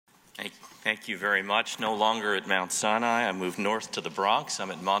Thank you very much. No longer at Mount Sinai. I moved north to the Bronx.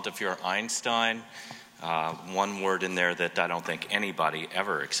 I'm at Montefiore Einstein. One word in there that I don't think anybody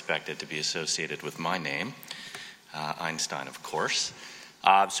ever expected to be associated with my name. Einstein, of course.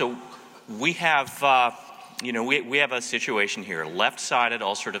 So we have, we have a situation here. Left-sided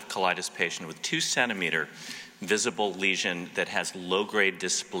ulcerative colitis patient with 2-centimeter visible lesion that has low-grade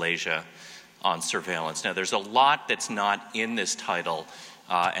dysplasia on surveillance. Now, there's a lot that's not in this title.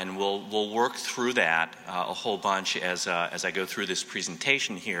 And we'll work through that a whole bunch as I go through this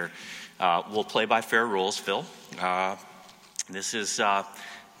presentation here. We'll play by fair rules, Phil. This is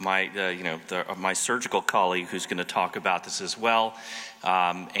my surgical colleague who's going to talk about this as well.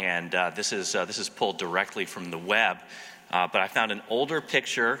 This is pulled directly from the web. But I found an older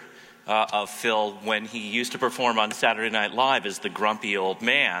picture of Phil when he used to perform on Saturday Night Live as the grumpy old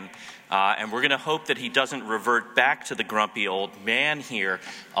man. And we're going to hope that he doesn't revert back to the grumpy old man here.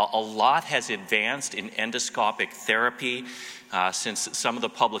 A lot has advanced in endoscopic therapy since some of the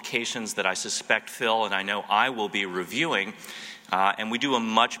publications that I suspect Phil and I know I will be reviewing. And we do a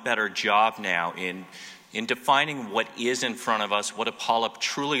much better job now in defining what is in front of us, what a polyp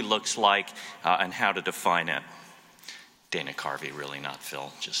truly looks like, and how to define it. Dana Carvey, really, not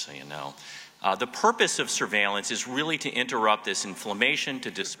Phil, just so you know. The purpose of surveillance is really to interrupt this inflammation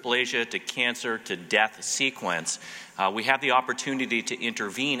to dysplasia to cancer to death sequence. We have the opportunity to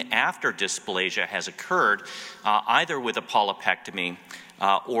intervene after dysplasia has occurred, either with a polypectomy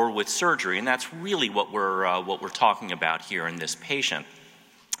or with surgery, and that's really what we're talking about here in this patient.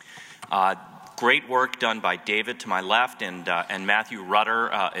 Great work done by David to my left and Matthew Rutter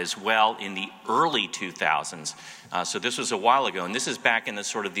as well in the early 2000s. So this was a while ago, and this is back in the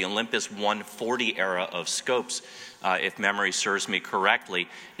sort of the Olympus 140 era of scopes, if memory serves me correctly.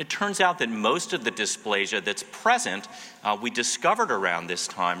 It turns out that most of the dysplasia that's present, we discovered around this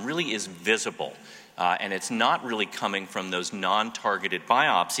time, really is visible. And it's not really coming from those non-targeted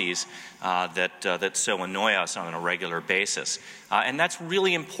biopsies that so annoy us on a regular basis. And that's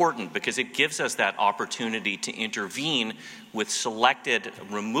really important because it gives us that opportunity to intervene with selected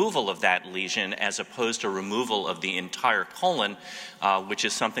removal of that lesion as opposed to removal of the entire colon, which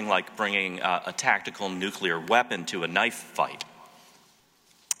is something like bringing a tactical nuclear weapon to a knife fight.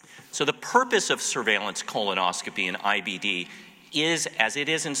 So the purpose of surveillance colonoscopy in IBD is, as it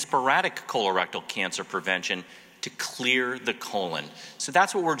is in sporadic colorectal cancer prevention, to clear the colon. So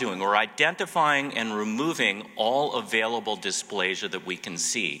that's what we're doing. We're identifying and removing all available dysplasia that we can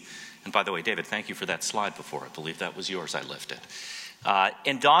see. And by the way, David, thank you for that slide before. I believe that was yours I lifted.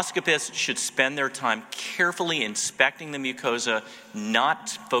 Endoscopists should spend their time carefully inspecting the mucosa, not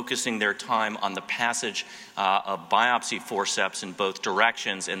focusing their time on the passage of biopsy forceps in both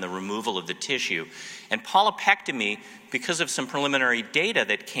directions and the removal of the tissue. And polypectomy, because of some preliminary data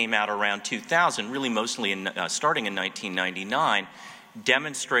that came out around 2000, really mostly starting in 1999,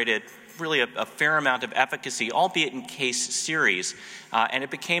 demonstrated really a fair amount of efficacy, albeit in case series, and it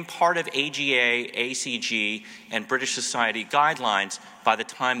became part of AGA, ACG, and British Society guidelines by the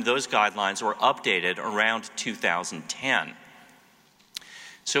time those guidelines were updated around 2010.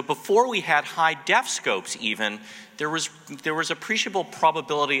 So before we had high-def scopes even, there was appreciable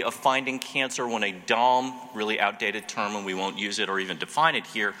probability of finding cancer when a DALM, really outdated term and we won't use it or even define it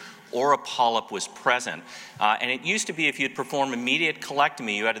here, or a polyp was present. And it used to be if you'd perform immediate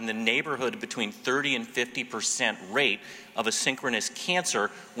colectomy, you had in the neighborhood between 30 and 50% rate of a synchronous cancer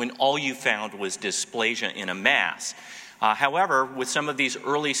when all you found was dysplasia in a mass. However, with some of these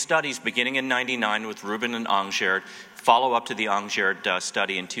early studies beginning in '99 with Rubin and Angerd, follow-up to the Angerd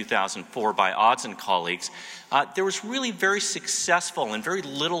study in 2004 by Odds and colleagues, there was really very successful and very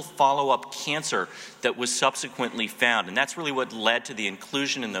little follow-up cancer that was subsequently found. And that's really what led to the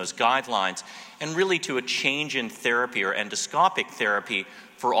inclusion in those guidelines and really to a change in therapy or endoscopic therapy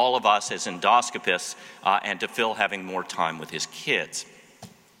for all of us as endoscopists and to Phil having more time with his kids.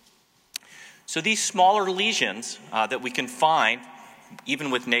 So these smaller lesions that we can find,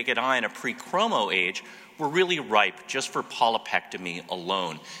 even with naked eye in a pre-chromo age, were really ripe just for polypectomy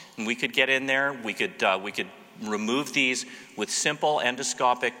alone. And we could get in there, we could remove these with simple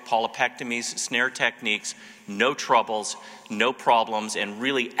endoscopic polypectomies, snare techniques, no troubles, no problems, and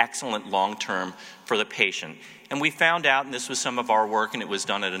really excellent long-term for the patient. And we found out, and this was some of our work, and it was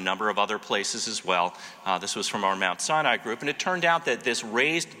done at a number of other places as well. This was from our Mount Sinai group, and it turned out that this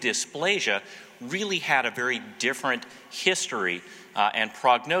raised dysplasia really had a very different history and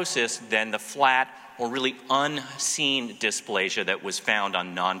prognosis than the flat or really unseen dysplasia that was found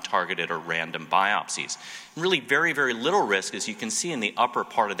on non-targeted or random biopsies. And really very, very little risk, as you can see in the upper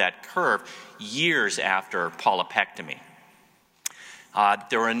part of that curve, years after polypectomy.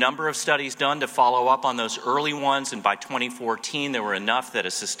 There were a number of studies done to follow up on those early ones, and by 2014 there were enough that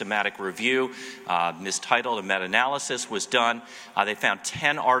a systematic review, mistitled a meta-analysis, was done. They found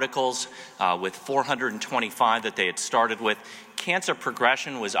 10 articles with 425 that they had started with. Cancer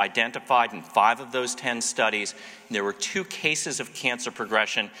progression was identified in 5 of those 10 studies. And there were 2 cases of cancer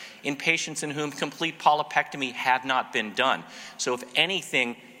progression in patients in whom complete polypectomy had not been done. So if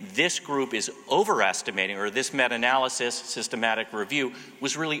anything, this group is overestimating, or this meta-analysis, systematic review,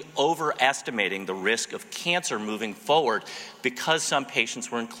 was really overestimating the risk of cancer moving forward because some patients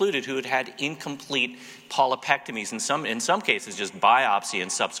were included who had had incomplete polypectomies, in some cases just biopsy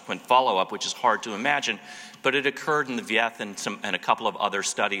and subsequent follow-up, which is hard to imagine, but it occurred in the VIETH and a couple of other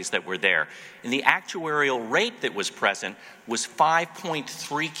studies that were there. And the actuarial rate that was present was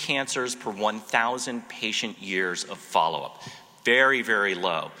 5.3 cancers per 1,000 patient years of follow-up. Very, very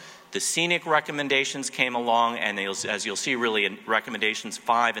low. The scenic recommendations came along, and as you'll see really in recommendations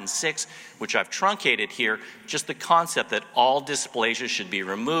 5 and 6, which I've truncated here, just the concept that all dysplasia should be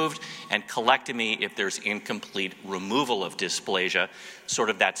removed and colectomy if there's incomplete removal of dysplasia, sort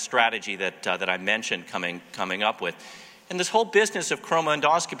of that strategy that I mentioned coming up with. And this whole business of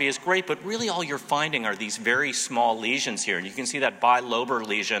chromoendoscopy is great, but really all you're finding are these very small lesions here. And you can see that bilobar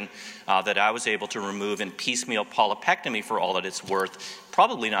lesion that I was able to remove in piecemeal polypectomy for all that it's worth.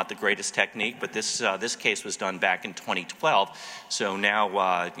 Probably not the greatest technique, but this case was done back in 2012, so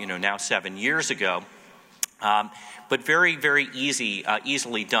now 7 years ago. But very, very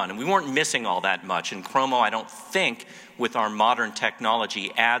easily done. And we weren't missing all that much. And chromo, I don't think, with our modern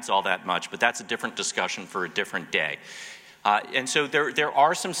technology, adds all that much, but that's a different discussion for a different day. And so there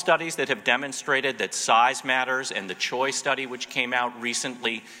are some studies that have demonstrated that size matters, and the Choi study, which came out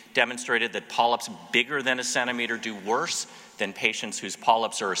recently, demonstrated that polyps bigger than a centimeter do worse than patients whose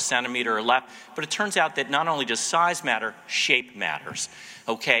polyps are a centimeter or less. But it turns out that not only does size matter, shape matters,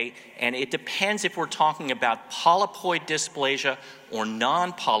 okay? And it depends if we're talking about polypoid dysplasia or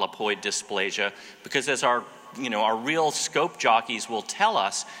non-polypoid dysplasia, because as our real scope jockeys will tell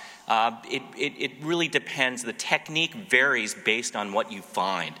us, it really depends. The technique varies based on what you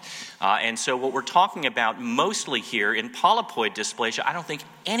find. And so what we're talking about mostly here in polypoid dysplasia, I don't think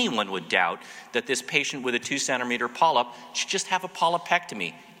anyone would doubt that this patient with a 2-centimeter polyp should just have a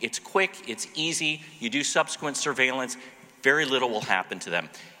polypectomy. It's quick, it's easy, you do subsequent surveillance, very little will happen to them.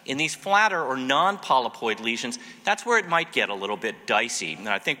 In these flatter or non-polypoid lesions, that's where it might get a little bit dicey. And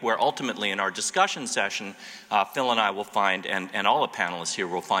I think where ultimately in our discussion session, Phil and I will find, and all the panelists here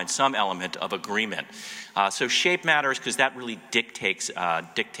will find some element of agreement. So shape matters because that really dictates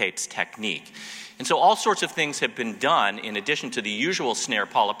technique. And so all sorts of things have been done in addition to the usual snare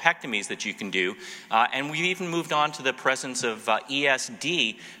polypectomies that you can do. And we've even moved on to the presence of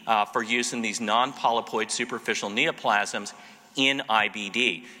ESD for use in these non-polypoid superficial neoplasms in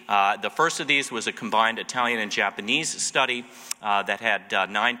IBD. The first of these was a combined Italian and Japanese study that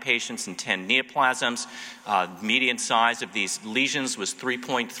had 9 patients and 10 neoplasms. Median size of these lesions was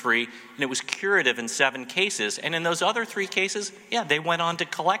 3.3, and it was curative in 7 cases. And in those other 3 cases, yeah, they went on to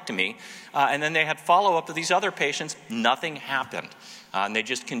colectomy. And then they had follow-up of these other patients. Nothing happened. And they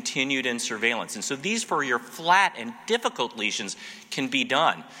just continued in surveillance. And so these, for your flat and difficult lesions, can be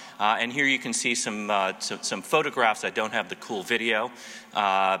done. And here you can see some photographs. I don't have the cool video.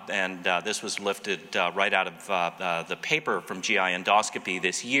 And this was lifted right out of the paper from GI Endoscopy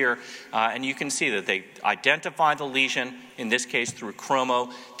this year. And you can see that they identify the lesion, in this case through chromo.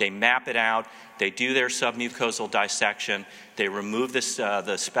 They map it out. They do their submucosal dissection. They remove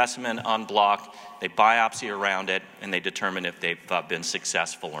the specimen en bloc. They biopsy around it, and they determine if they've been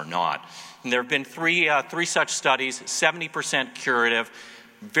successful or not. And there have been three such studies, 70% curative,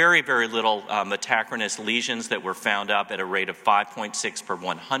 very, very little metachronous lesions that were found up at a rate of 5.6 per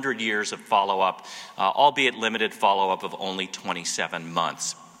 100 years of follow-up, albeit limited follow-up of only 27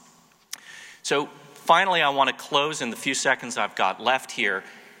 months. So finally, I want to close in the few seconds I've got left here.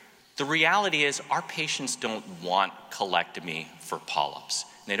 The reality is our patients don't want colectomy for polyps.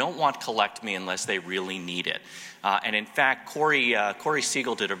 They don't want colectomy unless they really need it. And in fact, Corey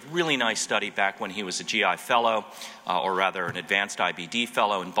Siegel did a really nice study back when he was a GI fellow, or rather an advanced IBD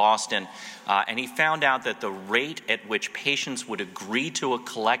fellow in Boston. And he found out that the rate at which patients would agree to a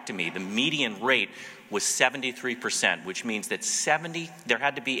colectomy, the median rate, was 73%, which means that there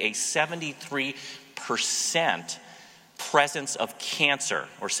had to be a 73% presence of cancer,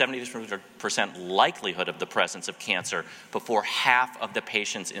 or 73% 50% likelihood of the presence of cancer before half of the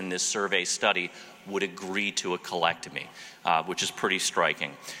patients in this survey study would agree to a colectomy, which is pretty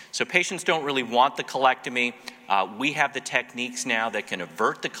striking. So patients don't really want the colectomy. We have the techniques now that can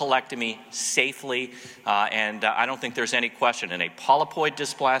avert the colectomy safely, and I don't think there's any question. In a polypoid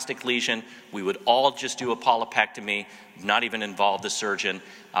dysplastic lesion, we would all just do a polypectomy, not even involve the surgeon.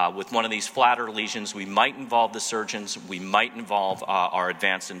 With one of these flatter lesions, we might involve the surgeons, we might involve our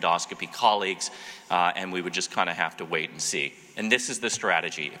advanced endoscopy colleagues, and we would just kind of have to wait and see. And this is the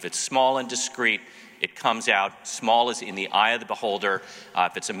strategy. If it's small and discrete, it comes out. Small is in the eye of the beholder.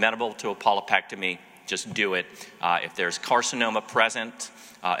 If it's amenable to a polypectomy, just do it. If there's carcinoma present,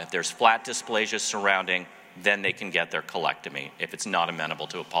 if there's flat dysplasia surrounding, then they can get their colectomy. If it's not amenable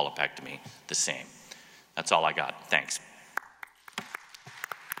to a polypectomy, the same. That's all I got. Thanks.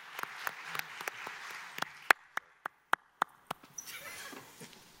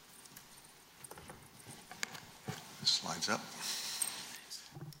 Slides up.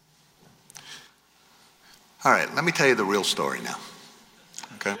 All right, let me tell you the real story now,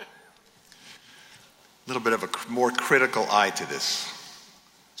 okay? A little bit of a more critical eye to this.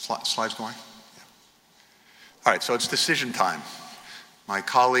 Slides going? Yeah. All right, so it's decision time. My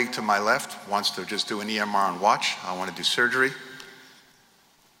colleague to my left wants to just do an EMR and watch. I want to do surgery.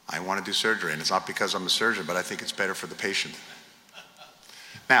 I want to do surgery, and it's not because I'm a surgeon, but I think it's better for the patient.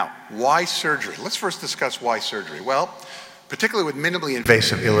 Now, why surgery? Let's first discuss why surgery. Well, particularly with minimally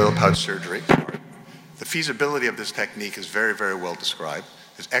invasive ileal pouch surgery, the feasibility of this technique is very, very well described.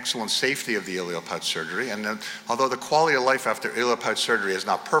 There's excellent safety of the ileal pouch surgery, and although the quality of life after ileal pouch surgery is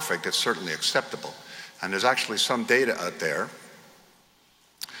not perfect, it's certainly acceptable. And there's actually some data out there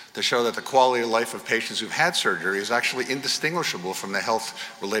to show that the quality of life of patients who've had surgery is actually indistinguishable from the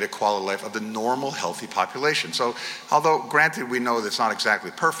health-related quality of life of the normal, healthy population. So, although granted we know that it's not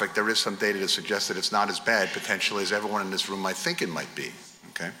exactly perfect, there is some data to suggest that it's not as bad potentially as everyone in this room might think it might be,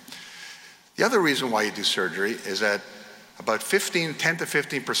 okay? The other reason why you do surgery is that about 10 to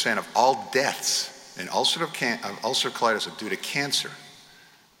 15% of all deaths in ulcerative colitis are due to cancer.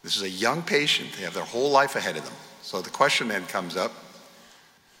 This is a young patient. They have their whole life ahead of them. So the question then comes up,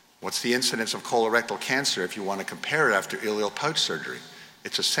 what's the incidence of colorectal cancer if you want to compare it after ileal pouch surgery?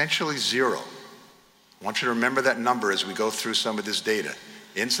 It's essentially 0. I want you to remember that number as we go through some of this data.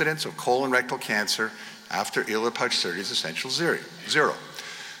 Incidence of colon rectal cancer after ileal pouch surgery is essentially 0.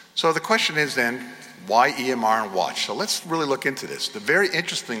 So the question is then, why EMR and watch? So let's really look into this. Very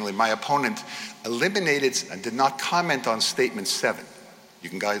interestingly, my opponent eliminated and did not comment on statement 7. You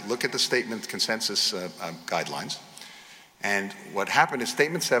can look at the statement consensus guidelines. And what happened is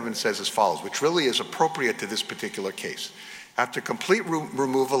statement 7 says as follows, which really is appropriate to this particular case. After complete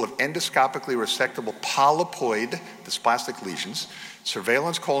removal of endoscopically resectable polypoid dysplastic lesions,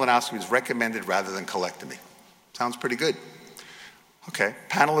 surveillance colonoscopy is recommended rather than colectomy. Sounds pretty good. Okay,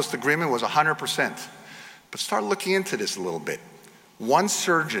 panelist agreement was 100%. But start looking into this a little bit. One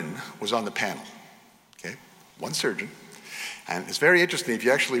surgeon was on the panel, okay? One surgeon. And it's very interesting, if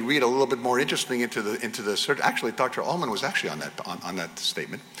you actually read a little bit more interesting into the surgeon, actually Dr. Ullman was actually on that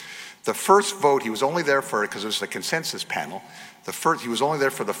statement. The first vote, he was only there for, because it was a consensus panel, he was only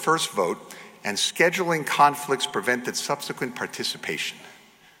there for the first vote, and scheduling conflicts prevented subsequent participation.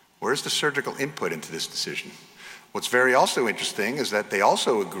 Where's the surgical input into this decision? What's very also interesting is that they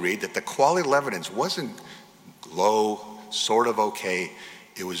also agreed that the quality of evidence wasn't low, sort of okay,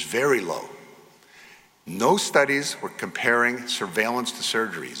 it was very low. No studies were comparing surveillance to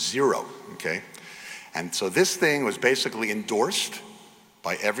surgery, 0, okay? And so this thing was basically endorsed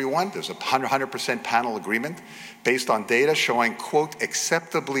by everyone. There's a 100% panel agreement based on data showing, quote,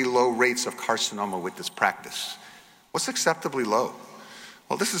 acceptably low rates of carcinoma with this practice. What's acceptably low?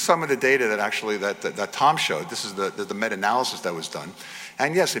 Well, this is some of the data that actually that Tom showed. This is the meta-analysis that was done.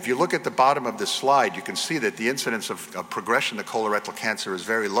 And yes, if you look at the bottom of this slide, you can see that the incidence of progression to colorectal cancer is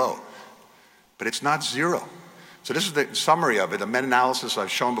very low. But it's not 0. So this is the summary of it, a meta-analysis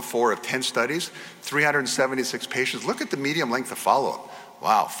I've shown before of 10 studies, 376 patients. Look at the medium length of follow-up.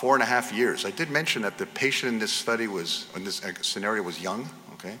 Wow, 4.5 years. I did mention that the patient in this study in this scenario was young,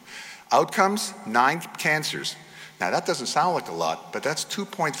 okay? Outcomes, 9 cancers. Now that doesn't sound like a lot, but that's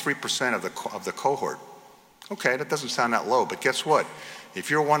 2.3% of the cohort. Okay, that doesn't sound that low, but guess what? If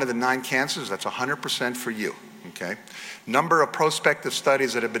you're one of the 9 cancers, that's 100% for you, okay? Number of prospective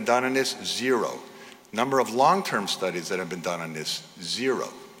studies that have been done on this, 0. Number of long-term studies that have been done on this, 0.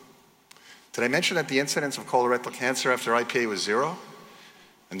 Did I mention that the incidence of colorectal cancer after IPA was 0?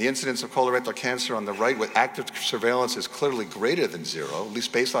 And the incidence of colorectal cancer on the right with active surveillance is clearly greater than 0, at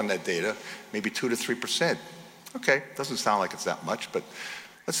least based on that data, maybe 2 to 3%. Okay, doesn't sound like it's that much, but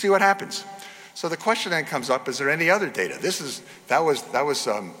Let's see what happens. So the question then comes up, is there any other data? That was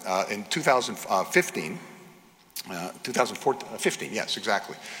in 2015. 2015, yes,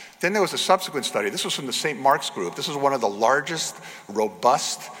 exactly. Then there was a subsequent study. This was from the St. Mark's group. This was one of the largest,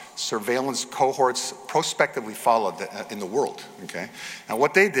 robust surveillance cohorts prospectively followed in the world, okay? And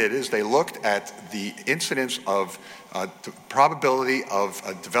what they did is they looked at the incidence of the probability of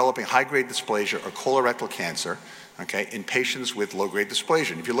developing high-grade dysplasia or colorectal cancer, okay, in patients with low-grade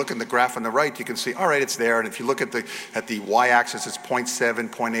dysplasia. And if you look in the graph on the right, you can see, all right, it's there. And if you look at the y-axis, it's 0.7,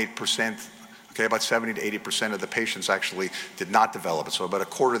 0.8%. Okay, about 70 to 80% of the patients actually did not develop it. So about a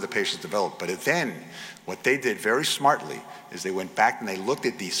quarter of the patients developed. But then, what they did very smartly is they went back and they looked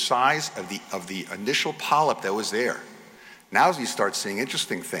at the size of the initial polyp that was there. Now you start seeing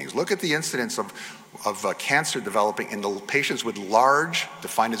interesting things. Look at the incidence of cancer developing in the patients with large,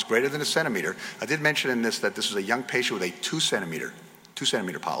 defined as greater than a centimeter. I did mention in this that this is a young patient with a 2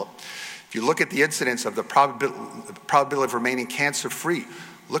 centimeter polyp. If you look at the incidence of the probability of remaining cancer-free,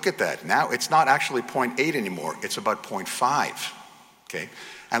 look at that. Now it's not actually 0.8 anymore, it's about 0.5, okay?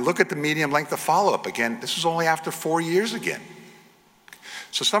 And look at the median length of follow-up. Again, this is only after 4 years again.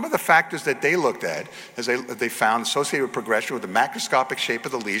 So some of the factors that they looked at, as they found associated with progression with the macroscopic shape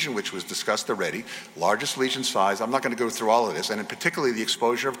of the lesion, which was discussed already, largest lesion size, I'm not going to go through all of this, and in particularly the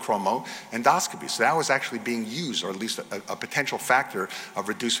exposure of chromo endoscopy. So that was actually being used, or at least a potential factor of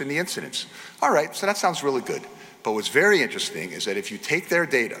reducing the incidence. All right, so that sounds really good. But what's very interesting is that if you take their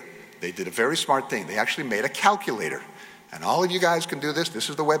data, they did a very smart thing. They actually made a calculator. And all of you guys can do this. This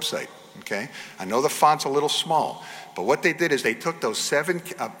is the website, okay? I know the font's a little small, but what they did is they took those 7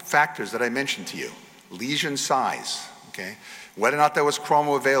 factors that I mentioned to you, lesion size, okay, whether or not there was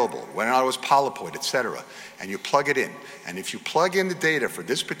chromo available, whether or not it was polypoid, et cetera, and you plug it in. And if you plug in the data for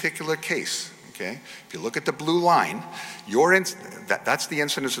this particular case, okay, if you look at the blue line, that's the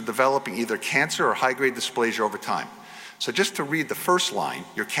incidence of developing either cancer or high-grade dysplasia over time. So just to read the first line,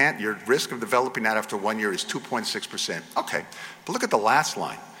 your risk of developing that after 1 year is 2.6%. Okay, but look at the last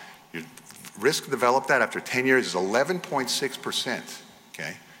line. Your risk to develop that after 10 years is 11.6%,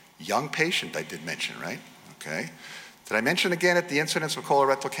 okay? Young patient, I did mention, right? Okay. Did I mention again that the incidence of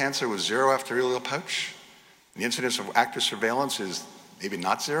colorectal cancer was 0 after ileal pouch? The incidence of active surveillance is maybe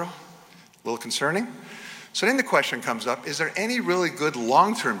not 0? A little concerning? So then the question comes up, is there any really good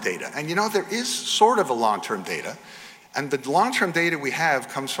long-term data? And you know, there is sort of a long-term data. And the long-term data we have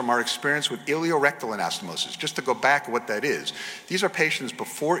comes from our experience with ileorectal anastomosis. Just to go back what that is, these are patients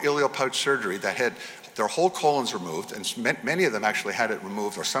before ileal pouch surgery that had their whole colons removed, and many of them actually had it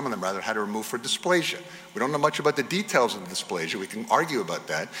removed, or some of them rather, had it removed for dysplasia. We don't know much about the details of the dysplasia. We can argue about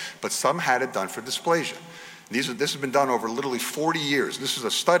that, but some had it done for dysplasia. This has been done over literally 40 years. This is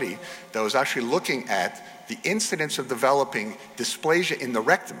a study that was actually looking at the incidence of developing dysplasia in the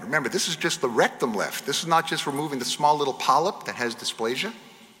rectum. Remember, this is just the rectum left. This is not just removing the small little polyp that has dysplasia,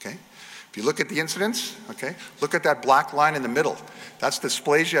 okay? If you look at the incidence, okay, look at that black line in the middle. That's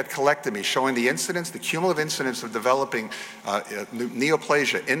dysplasia at colectomy, showing the incidence, the cumulative incidence of developing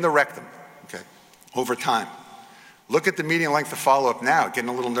neoplasia in the rectum, okay, over time. Look at the median length of follow-up now. Getting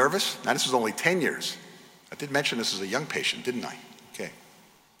a little nervous? Now this is only 10 years. I did mention this is a young patient, didn't I? Okay.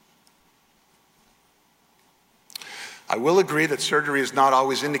 I will agree that surgery is not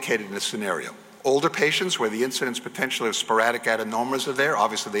always indicated in this scenario. Older patients where the incidence potentially of sporadic adenomas are there,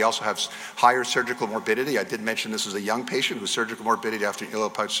 obviously they also have higher surgical morbidity. I did mention this is a young patient whose surgical morbidity after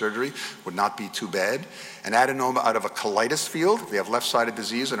ileal pouch surgery would not be too bad. An adenoma out of a colitis field, they have left-sided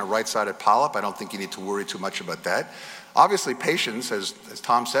disease and a right-sided polyp. I don't think you need to worry too much about that. Obviously, patients, as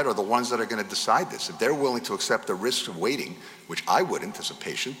Tom said, are the ones that are going to decide this. If they're willing to accept the risks of waiting, which I wouldn't as a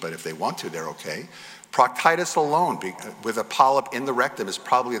patient, but if they want to, they're okay. Proctitis alone with a polyp in the rectum is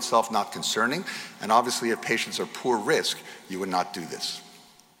probably itself not concerning, and obviously if patients are poor risk, you would not do this.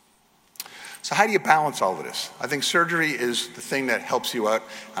 So how do you balance all of this? I think surgery is the thing that helps you out,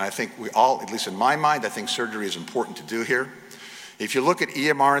 and I think we all, at least in my mind, I think surgery is important to do here. If you look at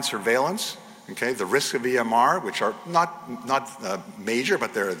EMR and surveillance, okay, the risks of EMR, which are not major,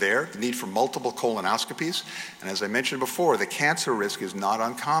 but they're there, the need for multiple colonoscopies, and as I mentioned before, the cancer risk is not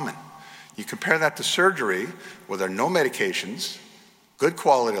uncommon. You compare that to surgery, where there are no medications, good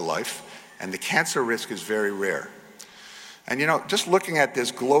quality of life, and the cancer risk is very rare. And you know, just looking at this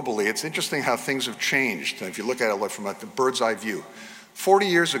globally, it's interesting how things have changed. And if you look at it from a bird's eye view, 40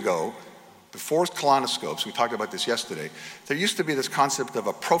 years ago, before colonoscopes, we talked about this yesterday, there used to be this concept of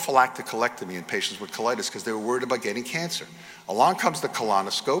a prophylactic colectomy in patients with colitis because they were worried about getting cancer. Along comes the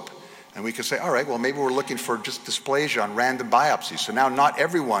colonoscope, and we could say, all right, well, maybe we're looking for just dysplasia on random biopsies. So now not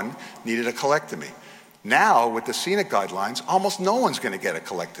everyone needed a colectomy. Now, with the scenic guidelines, almost no one's going to get a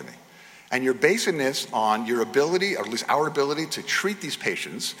colectomy. And you're basing this on your ability, or at least our ability, to treat these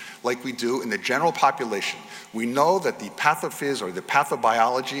patients like we do in the general population. We know that the pathophys or the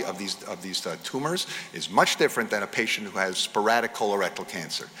pathobiology of these tumors is much different than a patient who has sporadic colorectal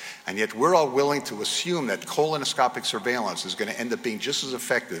cancer. And yet we're all willing to assume that colonoscopic surveillance is going to end up being just as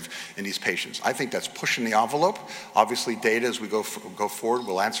effective in these patients. I think that's pushing the envelope. Obviously, data as we go forward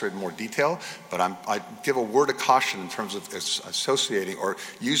will answer it in more detail, but I give a word of caution in terms of associating or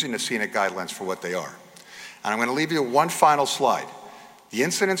using the scenic guidelines for what they are. And I'm going to leave you one final slide. The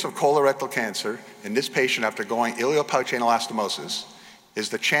incidence of colorectal cancer in this patient after going ileopouch anastomosis is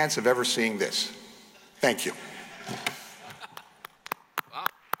the chance of ever seeing this. Thank you. Wow.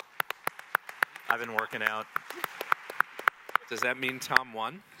 I've been working out. Does that mean Tom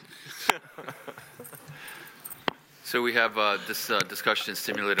won? So we have this discussion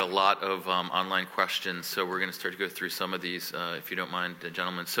stimulated a lot of online questions, so we're going to start to go through some of these, if you don't mind,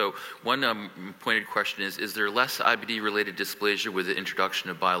 gentlemen. So one pointed question is there less IBD-related dysplasia with the introduction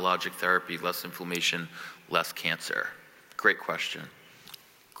of biologic therapy, less inflammation, less cancer? Great question.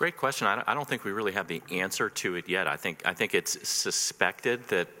 Great question. I don't think we really have the answer to it yet. I think it's suspected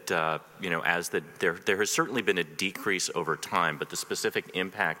that there has certainly been a decrease over time, but the specific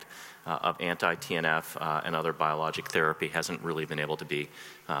impact of anti-TNF and other biologic therapy hasn't really been able to be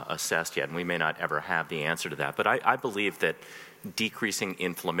assessed yet, and we may not ever have the answer to that. But I believe that decreasing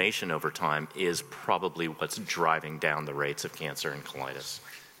inflammation over time is probably what's driving down the rates of cancer and colitis.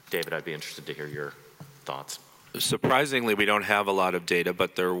 David, I'd be interested to hear your thoughts. Surprisingly, we don't have a lot of data,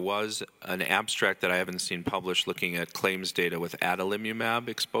 but there was an abstract that I haven't seen published looking at claims data with adalimumab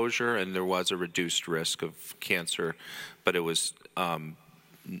exposure, and there was a reduced risk of cancer, but it was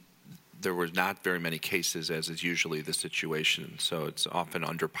there were not very many cases, as is usually the situation, so it's often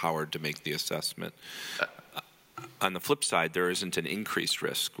underpowered to make the assessment. On the flip side, there isn't an increased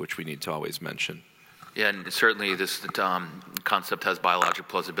risk, which we need to always mention. Yeah, and certainly this concept has biologic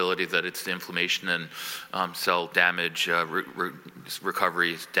plausibility that it's the inflammation and cell damage,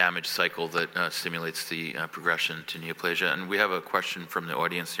 recovery damage cycle that stimulates the progression to neoplasia. And we have a question from the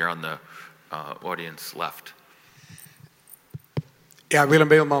audience here on the audience left. Yeah, Willem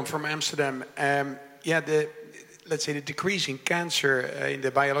Beelman from Amsterdam. Let's say the decrease in cancer in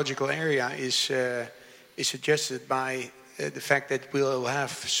the biological area is suggested by the fact that we'll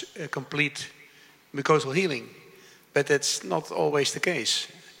have a complete mucosal healing, but that's not always the case.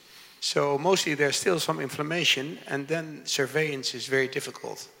 So mostly there's still some inflammation, and then surveillance is very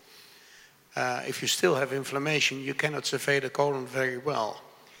difficult. If you still have inflammation, you cannot survey the colon very well.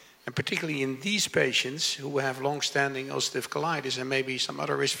 And particularly in these patients who have long-standing ulcerative colitis and maybe some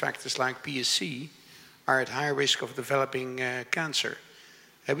other risk factors like PSC are at high risk of developing cancer.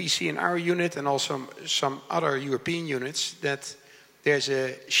 And we see in our unit and also some other European units that there's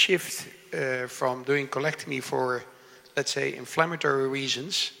a shift from doing colectomy for, let's say, inflammatory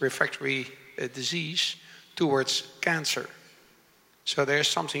reasons, refractory disease, towards cancer. So there's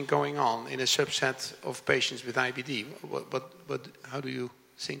something going on in a subset of patients with IBD. How do you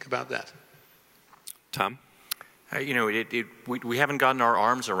think about that? Tom? We haven't gotten our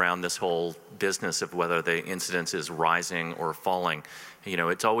arms around this whole business of whether the incidence is rising or falling.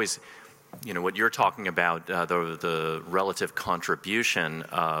 It's always, what you're talking about, the relative contribution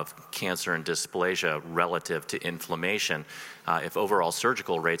of cancer and dysplasia relative to inflammation. If overall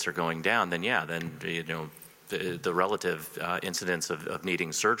surgical rates are going down, then the relative incidence of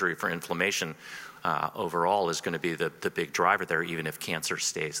needing surgery for inflammation overall is going to be the big driver there, even if cancer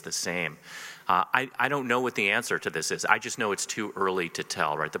stays the same. I don't know what the answer to this is. I just know it's too early to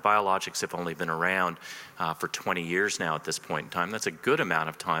tell, right? The biologics have only been around for 20 years now at this point in time. That's a good amount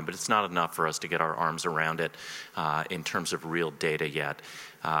of time, but it's not enough for us to get our arms around it in terms of real data yet.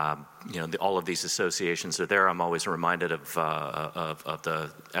 All of these associations are there. I'm always reminded of the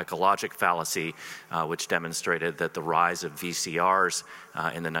ecologic fallacy, which demonstrated that the rise of VCRs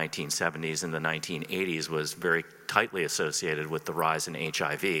in the 1970s and the 1980s was very tightly associated with the rise in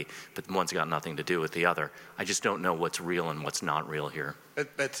HIV, but one's got nothing to do with the other. I just don't know what's real and what's not real here.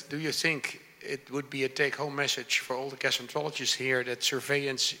 But do you think it would be a take-home message for all the gastroenterologists here that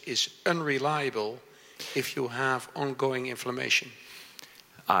surveillance is unreliable if you have ongoing inflammation?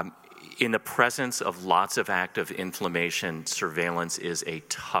 In the presence of lots of active inflammation, surveillance is a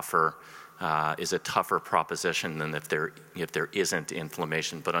tougher proposition than if there isn't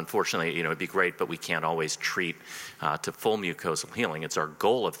inflammation. But unfortunately, it'd be great, but we can't always treat to full mucosal healing. It's our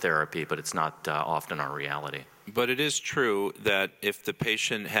goal of therapy, but it's not often our reality. But it is true that if the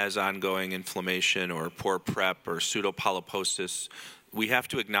patient has ongoing inflammation or poor prep or pseudopolyposis, we have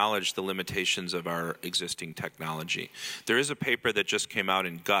to acknowledge the limitations of our existing technology. There is a paper that just came out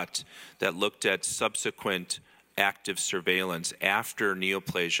in Gut that looked at subsequent active surveillance after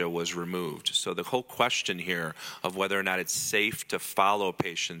neoplasia was removed. So the whole question here of whether or not it's safe to follow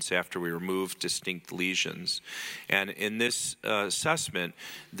patients after we remove distinct lesions. And in this assessment,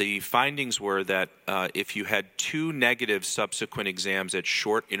 the findings were that if you had 2 negative subsequent exams at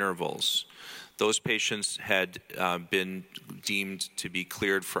short intervals, those patients had been deemed to be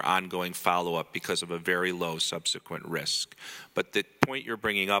cleared for ongoing follow-up because of a very low subsequent risk. But the point you're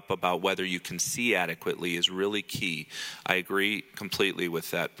bringing up about whether you can see adequately is really key. I agree completely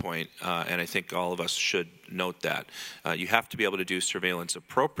with that point, and I think all of us should note that. You have to be able to do surveillance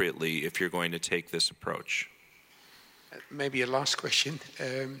appropriately if you're going to take this approach. Maybe a last question.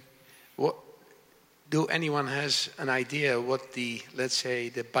 Do anyone has an idea what the, let's say,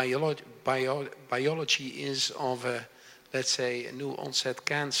 the biology is of a, let's say, a new onset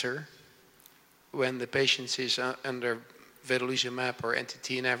cancer when the patient is under vedolizumab or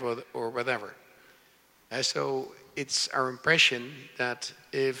anti-TNF or whatever? So it's our impression that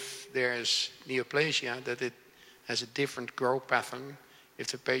if there's neoplasia, that it has a different growth pattern if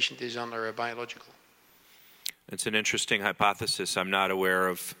the patient is under a biological. It's an interesting hypothesis. I'm not aware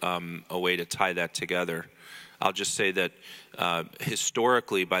of a way to tie that together. I'll just say that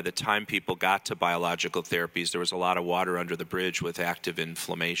historically, by the time people got to biological therapies, there was a lot of water under the bridge with active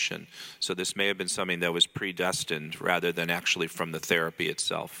inflammation. So this may have been something that was predestined rather than actually from the therapy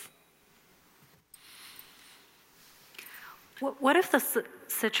itself. What if the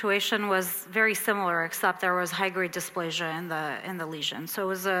situation was very similar, except there was high-grade dysplasia in the lesion? So it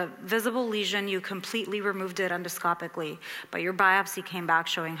was a visible lesion, you completely removed it endoscopically, but your biopsy came back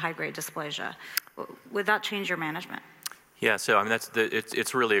showing high-grade dysplasia. Would that change your management? Yeah, so I mean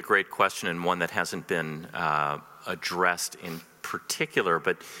it's really a great question and one that hasn't been addressed in particular.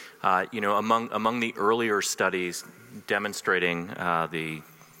 But among the earlier studies demonstrating the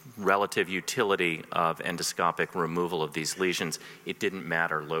relative utility of endoscopic removal of these lesions, it didn't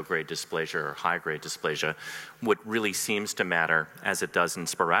matter low-grade dysplasia or high-grade dysplasia. What really seems to matter, as it does in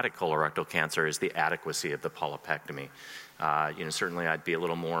sporadic colorectal cancer, is the adequacy of the polypectomy. Certainly I'd be a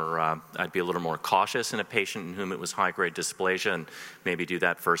little more cautious in a patient in whom it was high-grade dysplasia, and maybe do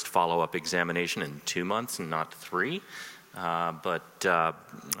that first follow-up examination in 2 months and not 3.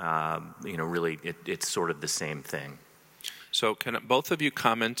 Really, it's sort of the same thing. So can both of you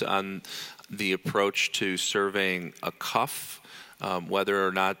comment on the approach to surveying a cuff, whether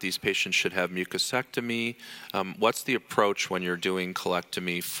or not these patients should have mucosectomy? What's the approach when you're doing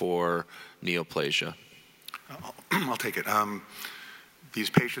colectomy for neoplasia? I'll take it. These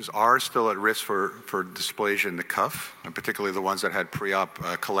patients are still at risk for dysplasia in the cuff, and particularly the ones that had pre-op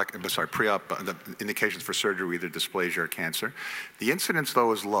the indications for surgery, either dysplasia or cancer. The incidence,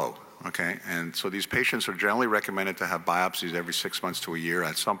 though, is low. Okay, and so these patients are generally recommended to have biopsies every 6 months to a year.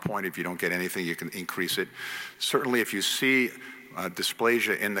 At some point, if you don't get anything, you can increase it. Certainly, if you see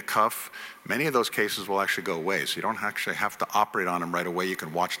dysplasia in the cuff, many of those cases will actually go away. So you don't actually have to operate on them right away. You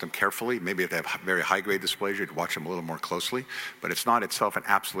can watch them carefully. Maybe if they have very high-grade dysplasia, you'd watch them a little more closely. But it's not itself an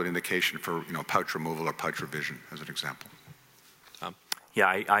absolute indication for pouch removal or pouch revision, as an example. Yeah,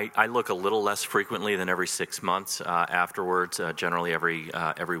 I look a little less frequently than every 6 months afterwards, generally every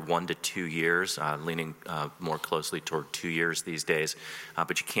 1 to 2 years, leaning more closely toward 2 years these days.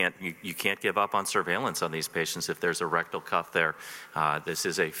 But you can't give up on surveillance on these patients if there's a rectal cuff there. This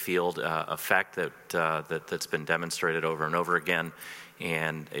is a field effect that's been demonstrated over and over again,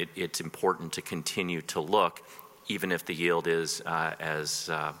 and it's important to continue to look, even if the yield is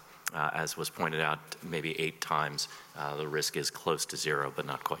as was pointed out, maybe 8 times. The risk is close to 0, but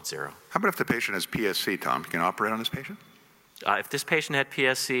not quite 0. How about if the patient has PSC, Tom? Can you operate on this patient? If this patient had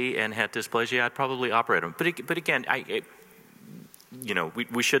PSC and had dysplasia, I'd probably operate on him. But again,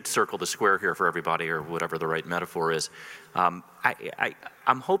 we should circle the square here for everybody, or whatever the right metaphor is. I'm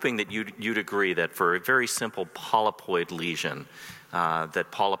hoping that you'd agree that for a very simple polypoid lesion,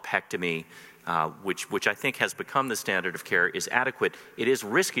 that polypectomy, which I think has become the standard of care, is adequate. It is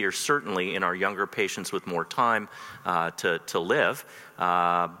riskier, certainly, in our younger patients with more time to live.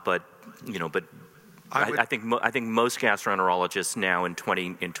 But I think most gastroenterologists now in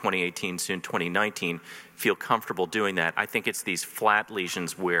 2018, soon 2019, feel comfortable doing that. I think it's these flat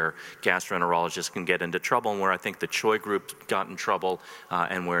lesions where gastroenterologists can get into trouble, and where I think the Choi group got in trouble,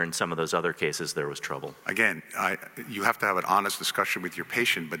 and where in some of those other cases there was trouble. Again, you have to have an honest discussion with your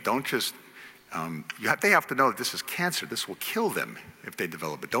patient, but don't just they have to know that this is cancer. This will kill them if they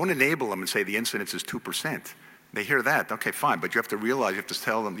develop it. Don't enable them and say the incidence is 2%. They hear that, okay, fine, but you have to realize, you have to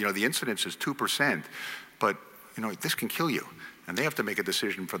tell them, the incidence is 2%, but, this can kill you. And they have to make a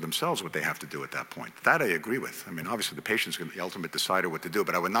decision for themselves what they have to do at that point. That I agree with. I mean, obviously the patient's going to be the ultimate decider what to do,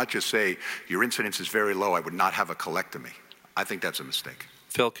 but I would not just say, your incidence is very low, I would not have a colectomy. I think that's a mistake.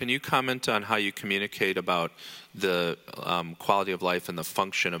 Phil, can you comment on how you communicate about the quality of life and the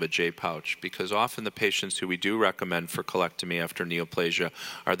function of a J-pouch? Because often the patients who we do recommend for colectomy after neoplasia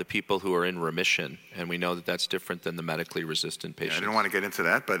are the people who are in remission, and we know that that's different than the medically resistant patients. Yeah, I didn't want to get into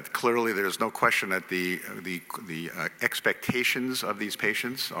that, but clearly there's no question that the expectations of these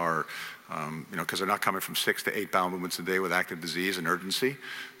patients are, because they're not coming from 6 to 8 bowel movements a day with active disease and urgency.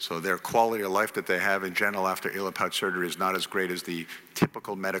 So their quality of life that they have in general after ileal pouch surgery is not as great as the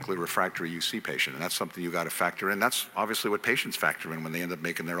typical medically refractory UC patient. And that's something you got to factor in. That's obviously what patients factor in when they end up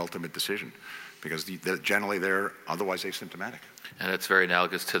making their ultimate decision, because generally they're otherwise asymptomatic. And it's very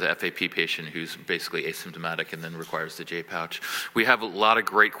analogous to the FAP patient who's basically asymptomatic and then requires the J-pouch. We have a lot of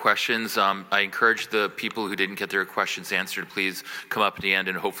great questions. I encourage the people who didn't get their questions answered, please come up at the end,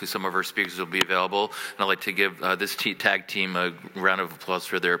 and hopefully some of our speakers will be available. And I'd like to give this tag team a round of applause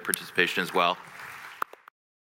for their participation as well.